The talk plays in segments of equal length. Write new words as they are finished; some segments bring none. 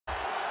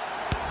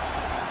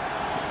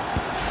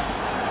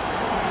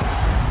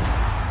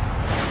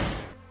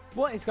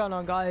What is going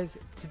on, guys?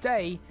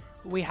 Today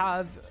we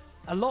have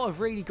a lot of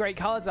really great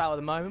cards out at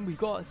the moment. We've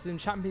got some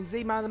Champions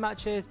League man of the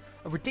matches,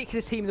 a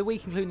ridiculous team of the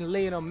week including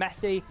Lionel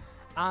Messi,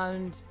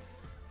 and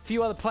a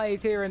few other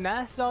players here and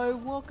there, so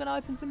we're going to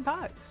open some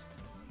packs.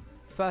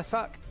 First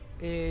pack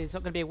is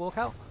not going to be a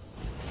walkout,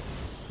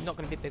 not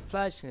going to be a big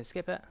pledge, going to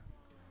skip it.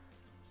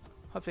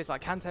 Hopefully it's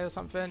like Kante or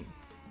something.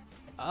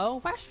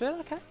 Oh,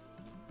 Rashford, okay.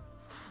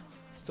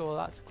 Store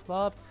that to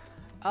club.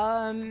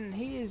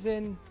 He is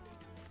in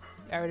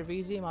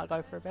Eredivisie, might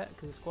go for a bit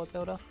because of squad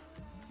builder.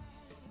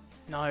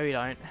 No, we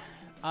don't.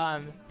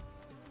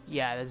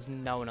 Yeah, there's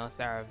no one else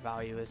there of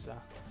value, is there?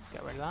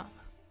 Get rid of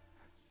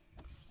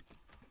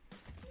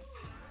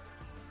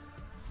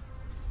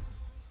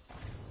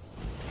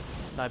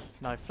that.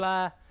 No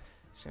flair.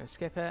 Just gonna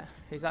skip it.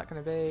 Who's that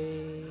gonna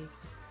be?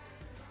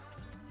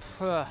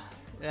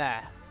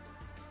 There.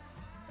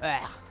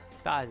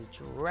 That is a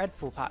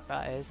dreadful pack,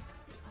 that is.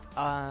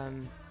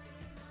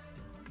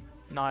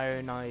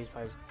 No, none of these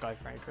players go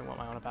for anything. What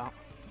am I on about?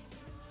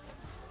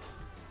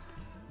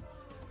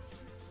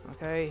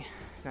 Okay,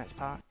 next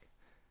pack.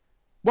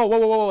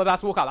 Whoa,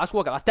 that's a walkout. That's a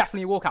walkout. That's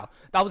definitely a walkout.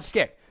 That was a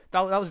skip.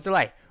 That was a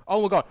delay.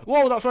 Oh my god.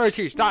 Whoa, that's very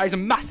huge. That is a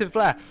massive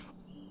flare.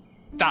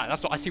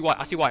 That's what I see. White.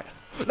 I see white.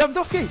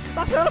 Lewandowski.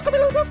 Look at me,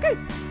 Lewandowski.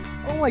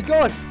 Oh my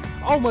god.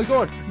 Oh my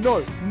god.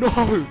 No.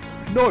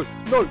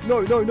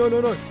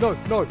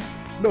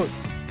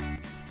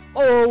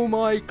 Oh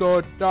my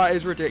god. That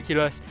is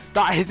ridiculous.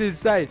 That is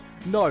insane.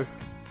 No.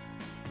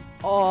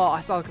 Oh,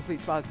 I sound complete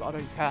spaz, but I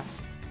don't care.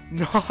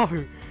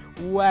 No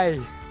way.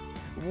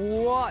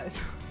 What?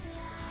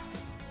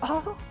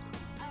 Oh.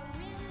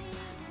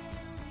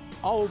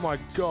 Oh my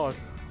god.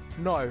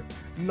 No.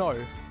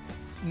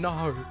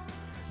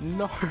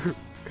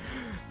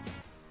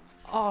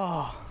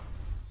 Oh.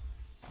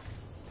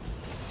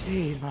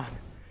 Jeez, man.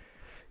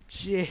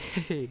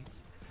 Jeez.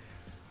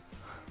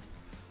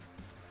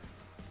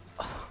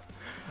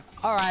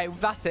 Alright,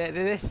 that's it.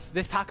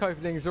 This pack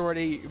opening is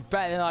already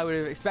better than I would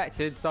have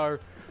expected, so...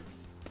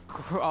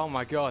 Oh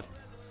my god.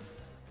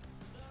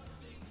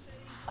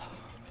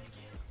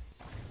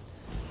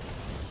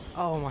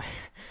 Oh my...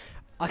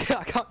 I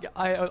can't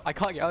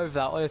get over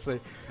that, honestly.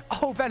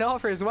 Oh, Ben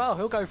Arthur as well.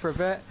 He'll go for a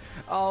bit.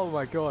 Oh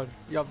my god.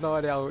 You have no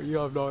idea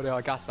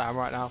how gassed I am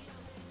right now.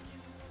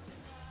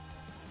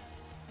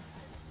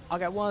 I'll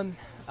get one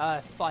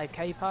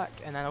 5k pack,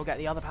 and then I'll get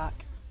the other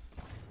pack.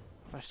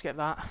 I'll skip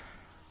that.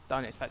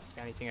 Don't expect to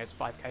get anything as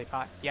 5k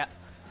pack. Yep.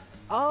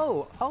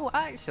 Oh,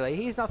 actually,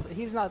 he's not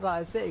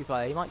that a City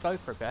player. He might go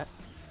for a bit.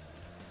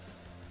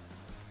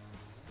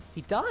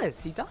 He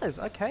does.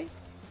 Okay.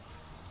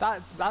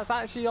 That's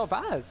actually not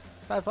bad.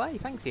 Fair play.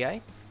 Thanks, EA.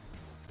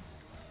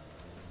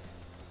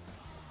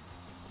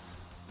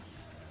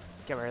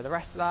 Get rid of the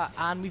rest of that,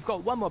 and we've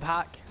got one more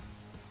pack.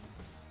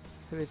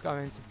 Who is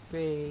going to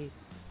be?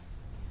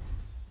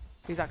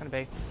 Who's that going to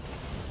be?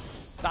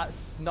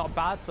 That's not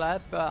bad, Flair,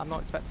 but I'm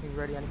not expecting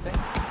really anything.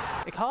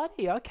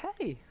 Icardi,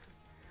 okay.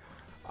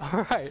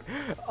 Alright.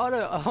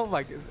 Oh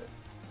my god.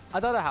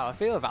 I don't know how I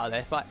feel about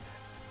this. Like,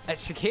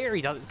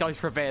 Shaqiri goes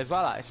for a bit as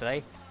well,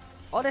 actually.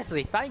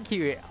 Honestly, thank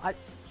you.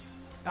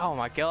 Oh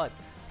my god.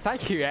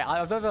 Thank you.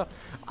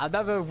 I've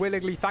never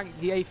willingly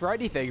thanked EA for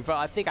anything, but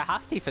I think I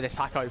have to for this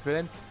pack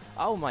opening.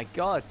 Oh my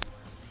god.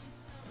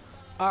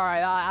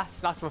 Alright,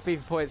 that's my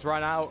FIFA points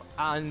run out,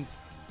 and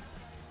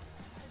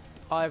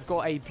I've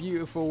got a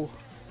beautiful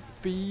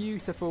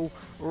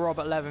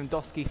Robert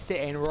Lewandowski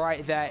sitting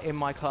right there in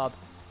my club.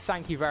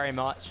 Thank you very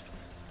much.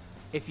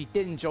 If you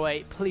did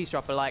enjoy, please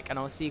drop a like, and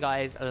I'll see you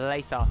guys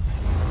later.